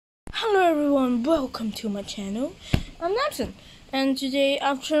Hello everyone, welcome to my channel. I'm Nathan, and today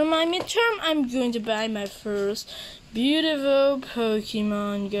after my midterm I'm going to buy my first beautiful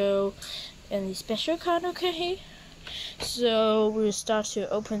Pokemon Go and a special card, okay? So we'll start to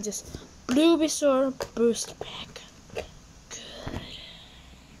open this Bulbasaur boost pack. Good.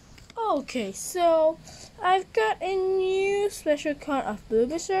 Okay, so I've got a new special card of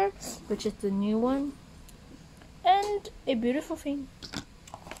Bulbasaur, which is the new one, and a beautiful thing.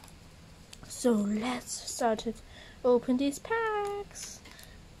 So let's start it. Open these packs.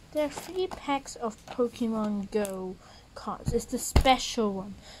 There are 3 packs of Pokemon Go cards. It's the special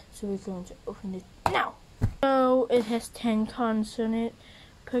one. So we're going to open it now. So it has 10 cards on it.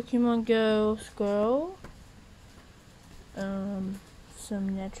 Pokemon Go Squirrel.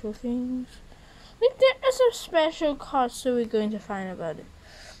 Some natural things. I think there is a special card, so we're going to find about it.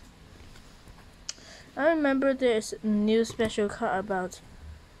 I remember there's a new special card about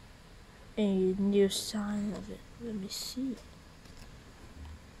a new sign of it. Let me see.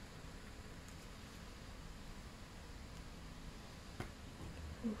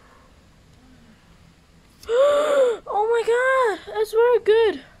 Oh my god, that's very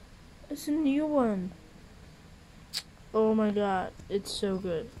good. It's a new one. Oh my god, it's so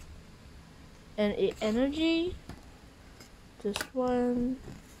good. And energy. This one.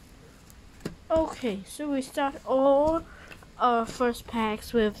 Okay, so we start all our first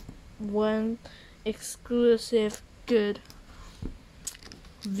packs with one exclusive good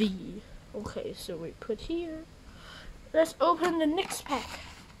V. Okay, so we put here. Let's open the next pack.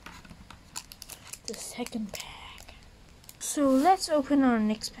 The second pack. So let's open our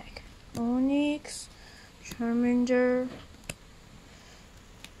next pack. Onix, Charmander.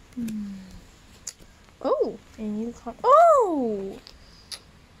 Oh, a new card. Oh,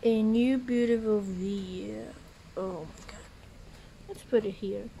 a new beautiful V. Oh my god. Let's put it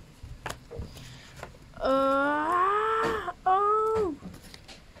here. Oh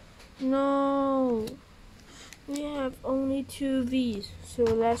no, we have only 2 V's, so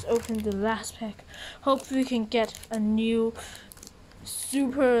let's open the last pack. Hope we can get a new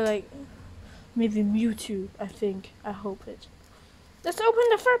super, like maybe Mewtwo. I hope it. Let's open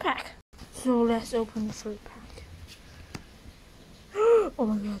the third pack. So let's open the third pack. Oh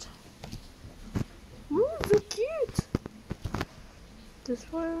my god. Ooh, so cute. This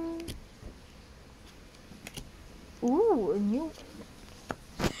one. Ooh, a new one.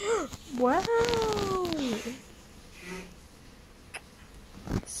 Wow!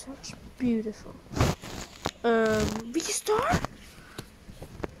 Such beautiful. V-Star?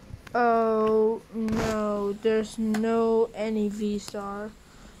 Oh no, there's no any V-Star.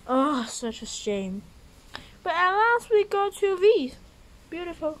 Oh, such a shame. But at last we got 2 V's.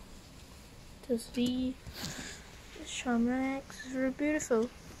 Beautiful. This V, this Charmander is very beautiful.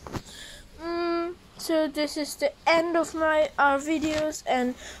 So this is the end of our videos,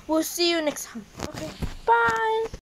 and we'll see you next time. Okay.